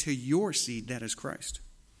one, and to your seed, that is Christ.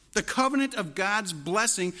 The covenant of God's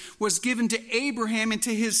blessing was given to Abraham and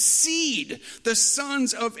to his seed, the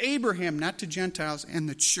sons of Abraham, not to Gentiles and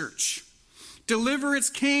the church. Deliverance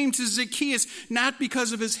came to Zacchaeus not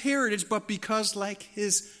because of his heritage, but because like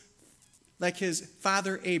his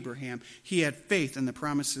father Abraham, he had faith in the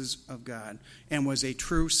promises of God and was a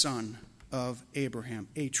true son of Abraham,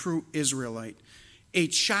 a true Israelite, a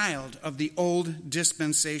child of the old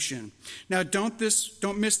dispensation. Now, don't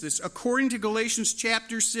miss this. According to Galatians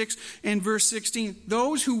chapter 6 and verse 16,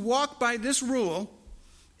 those who walk by this rule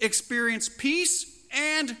experience peace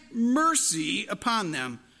and mercy upon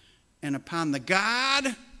them and upon the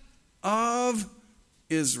God of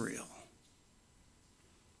Israel.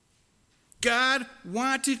 God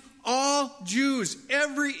wanted all Jews,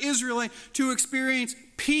 every Israelite, to experience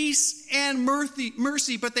peace and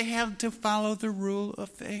mercy, but they had to follow the rule of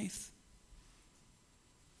faith.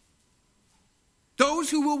 Those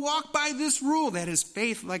who will walk by this rule, that is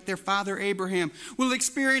faith like their father Abraham, will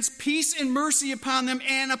experience peace and mercy upon them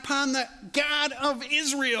and upon the God of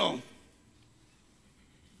Israel.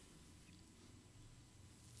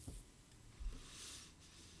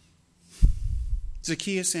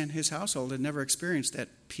 Zacchaeus and his household had never experienced that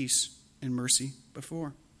peace and mercy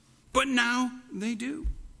before. But now they do.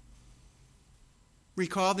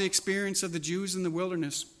 Recall the experience of the Jews in the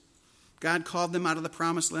wilderness. God called them out of the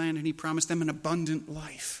promised land, and he promised them an abundant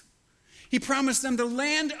life. He promised them the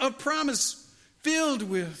land of promise filled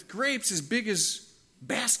with grapes as big as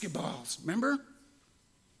basketballs. Remember?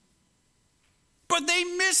 But they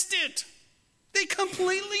missed it. They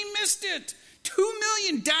completely missed it. 2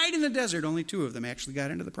 million died in the desert. Only 2 of them actually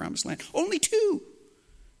got into the promised land. Only 2.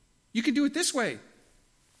 You can do it this way.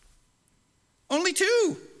 Only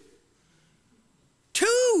 2.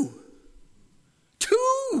 2.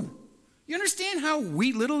 2. You understand how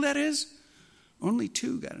wee little that is? Only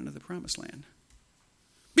 2 got into the promised land.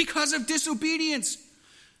 Because of disobedience.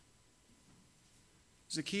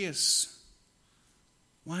 Zacchaeus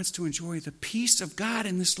wants to enjoy the peace of God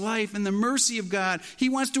in this life and the mercy of God. He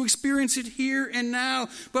wants to experience it here and now.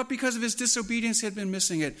 But because of his disobedience, he had been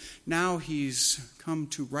missing it. Now he's come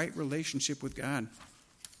to right relationship with God.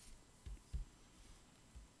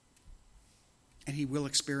 And he will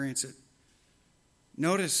experience it.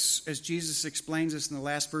 Notice, as Jesus explains this in the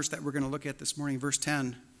last verse that we're going to look at this morning, verse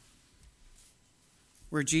 10,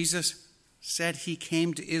 where Jesus said he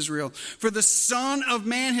came to Israel. For the Son of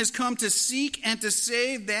Man has come to seek and to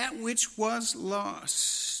save that which was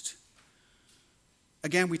lost.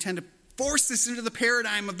 Again, we tend to force this into the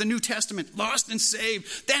paradigm of the New Testament, lost and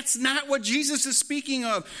saved. That's not what Jesus is speaking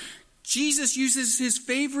of. Jesus uses his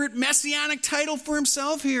favorite messianic title for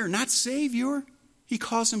himself here, not Savior. He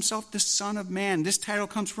calls himself the Son of Man. This title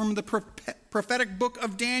comes from the prophetic book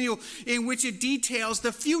of Daniel, in which it details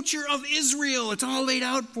the future of Israel. It's all laid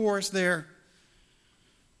out for us there.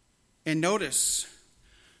 And notice,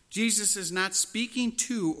 Jesus is not speaking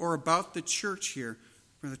to or about the church here,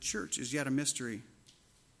 for the church is yet a mystery.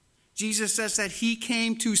 Jesus says that he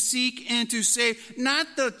came to seek and to save not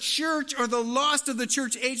the church or the lost of the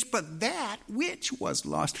church age, but that which was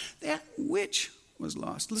lost. That which was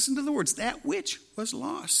lost. Listen to the words, that which was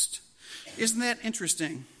lost. Isn't that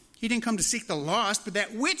interesting? He didn't come to seek the lost, but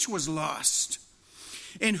that which was lost.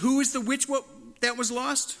 And who is the which that was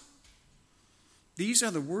lost? These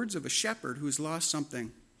are the words of a shepherd who has lost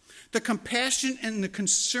something. The compassionate and the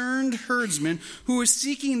concerned herdsman who is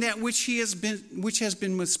seeking that which has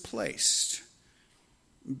been misplaced.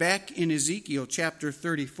 Back in Ezekiel chapter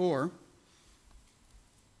 34,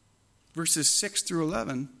 verses 6 through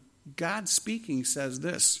 11, God speaking says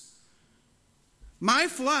this: My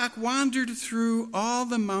flock wandered through all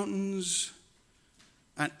the mountains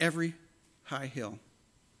on every high hill.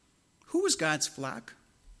 Who was God's flock?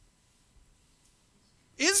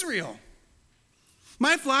 Israel.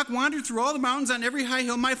 My flock wandered through all the mountains on every high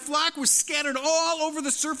hill. My flock was scattered all over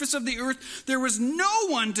the surface of the earth. There was no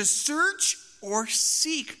one to search or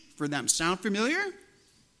seek for them. Sound familiar?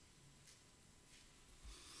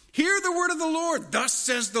 Hear the word of the Lord. Thus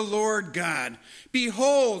says the Lord God.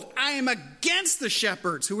 Behold, I am against the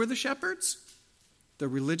shepherds. Who are the shepherds? The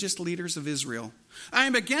religious leaders of Israel. I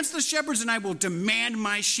am against the shepherds, and I will demand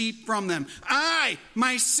my sheep from them. I,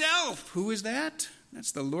 myself, who is that?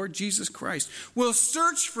 That's the Lord Jesus Christ. Will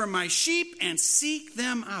search for my sheep and seek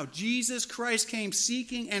them out. Jesus Christ came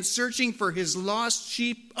seeking and searching for his lost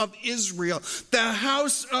sheep of Israel. The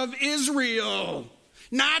house of Israel.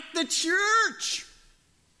 Not the church.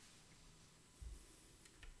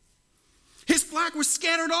 His flock was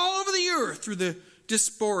scattered all over the earth through the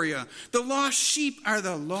diaspora. The lost sheep are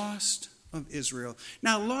the lost of Israel.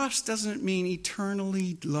 Now, lost doesn't mean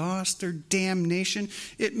eternally lost or damnation.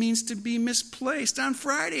 It means to be misplaced. On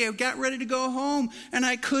Friday, I got ready to go home, and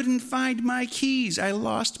I couldn't find my keys. I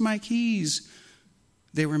lost my keys.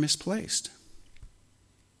 They were misplaced.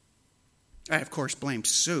 I, of course, blamed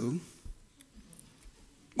Sue.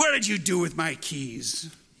 What did you do with my keys?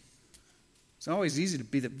 It's always easy to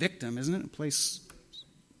be the victim, isn't it? Place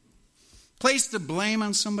the blame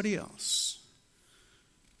on somebody else.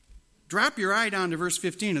 Drop your eye down to verse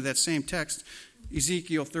 15 of that same text,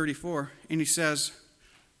 Ezekiel 34, and he says,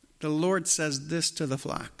 the Lord says this to the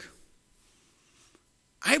flock: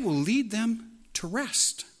 I will lead them to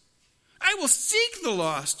rest. I will seek the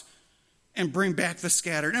lost and bring back the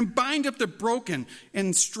scattered, and bind up the broken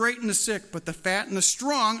and straighten the sick, but the fat and the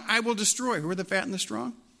strong I will destroy. Who are the fat and the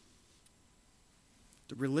strong?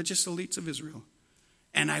 The religious elites of Israel.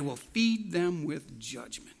 And I will feed them with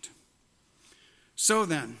judgment. So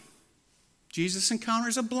then, Jesus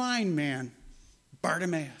encounters a blind man,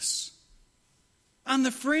 Bartimaeus, on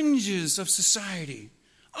the fringes of society,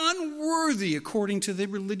 unworthy according to the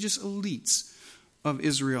religious elites of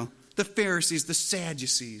Israel, the Pharisees, the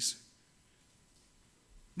Sadducees.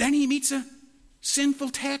 Then he meets a sinful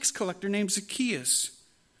tax collector named Zacchaeus,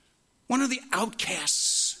 one of the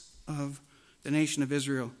outcasts of the nation of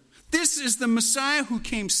Israel. This is the Messiah who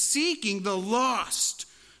came seeking the lost,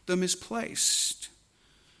 the misplaced,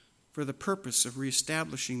 for the purpose of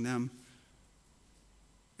reestablishing them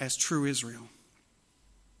as true Israel,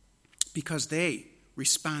 because they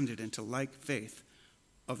responded into like faith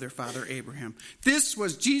of their father Abraham. This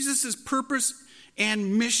was Jesus' purpose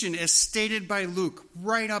and mission as stated by Luke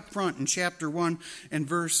right up front in chapter 1 and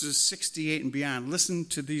verses 68 and beyond. Listen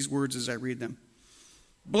to these words as I read them.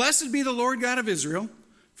 Blessed be the Lord God of Israel,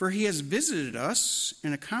 for he has visited us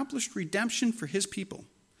and accomplished redemption for his people.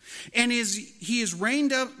 And he has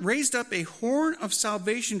raised up a horn of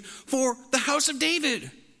salvation for the house of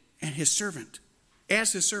David and his servant,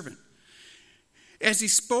 as his servant. As he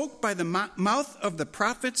spoke by the mouth of the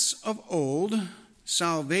prophets of old,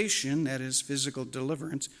 salvation, that is physical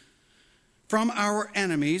deliverance, from our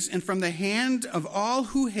enemies and from the hand of all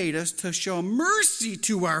who hate us, to show mercy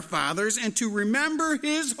to our fathers and to remember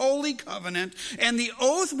his holy covenant and the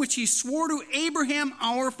oath which he swore to Abraham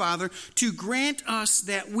our father, to grant us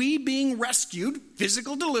that we, being rescued,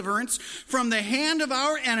 physical deliverance, from the hand of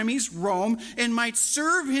our enemies, Rome, and might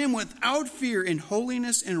serve him without fear in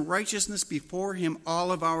holiness and righteousness before him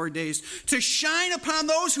all of our days, to shine upon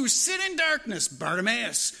those who sit in darkness,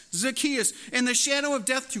 Bartimaeus, Zacchaeus, in the shadow of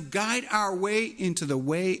death, to guide our way into the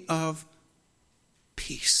way of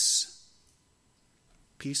peace.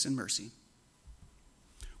 Peace and mercy.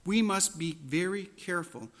 We must be very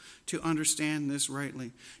careful to understand this rightly.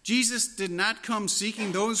 Jesus did not come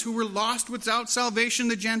seeking those who were lost without salvation,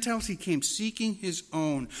 the Gentiles. He came seeking his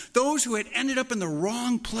own, those who had ended up in the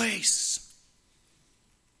wrong place.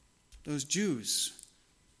 Those Jews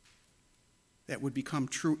that would become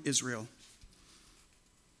true Israel.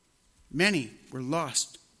 Many were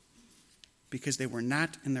lost because they were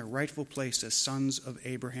not in their rightful place as sons of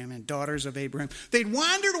Abraham and daughters of Abraham. They'd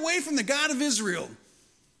wandered away from the God of Israel.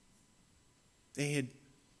 They had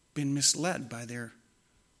been misled by their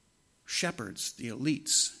shepherds, the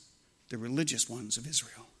elites, the religious ones of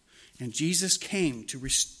Israel. And Jesus came to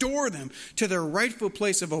restore them to their rightful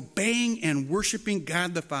place of obeying and worshiping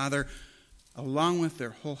God the Father, along with their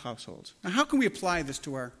whole households. Now, how can we apply this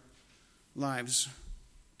to our lives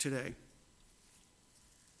today?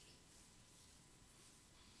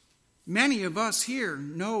 Many of us here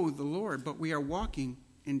know the Lord, but we are walking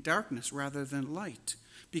in darkness rather than light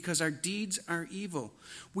because our deeds are evil.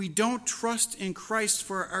 We don't trust in Christ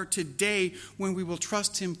for our today when we will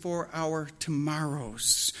trust him for our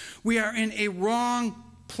tomorrows. We are in a wrong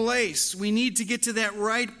place. We need to get to that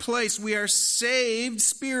right place. We are saved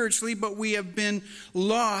spiritually, but we have been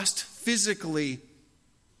lost physically.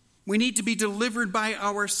 We need to be delivered by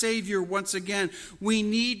our Savior once again. We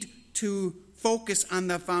need to focus on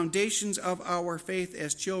the foundations of our faith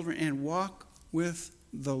as children and walk with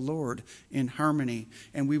the Lord in harmony,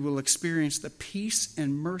 and we will experience the peace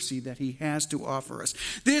and mercy that he has to offer us.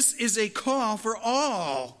 This is a call for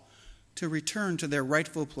all to return to their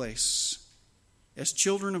rightful place as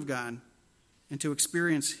children of God and to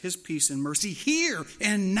experience his peace and mercy here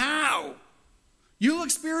and now. You'll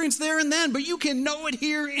experience there and then, but you can know it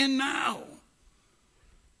here and now.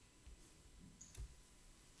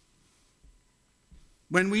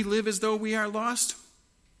 When we live as though we are lost,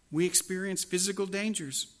 we experience physical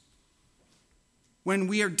dangers. When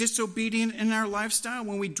we are disobedient in our lifestyle,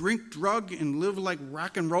 when we drink, drug, and live like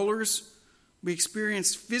rock and rollers, we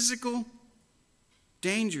experience physical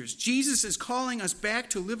dangers. Jesus is calling us back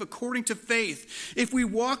to live according to faith. If we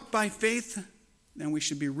walk by faith, then we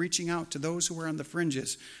should be reaching out to those who are on the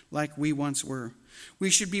fringes like we once were. We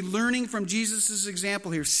should be learning from Jesus'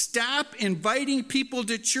 example here. Stop inviting people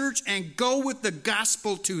to church and go with the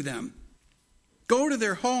gospel to them. Go to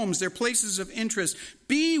their homes, their places of interest.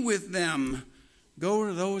 Be with them. Go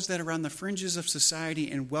to those that are on the fringes of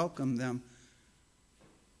society and welcome them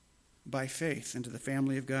by faith into the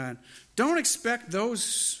family of God. Don't expect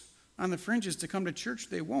those on the fringes to come to church.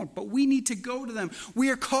 They won't. But we need to go to them. We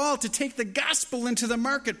are called to take the gospel into the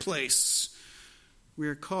marketplace. We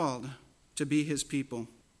are called to be his people.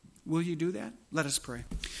 Will you do that? Let us pray.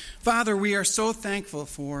 Father, we are so thankful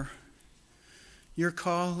for your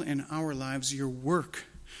call in our lives, your work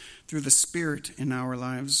through the Spirit in our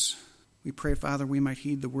lives. We pray, Father, we might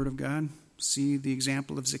heed the word of God, see the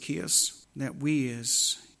example of Zacchaeus, that we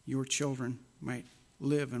as your children might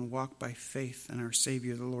live and walk by faith in our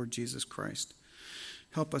Savior, the Lord Jesus Christ.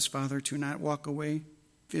 Help us, Father, to not walk away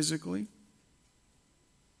physically,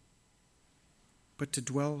 but to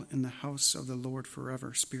dwell in the house of the Lord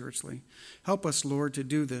forever spiritually. Help us, Lord, to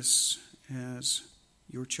do this as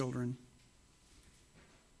your children.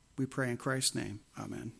 We pray in Christ's name. Amen.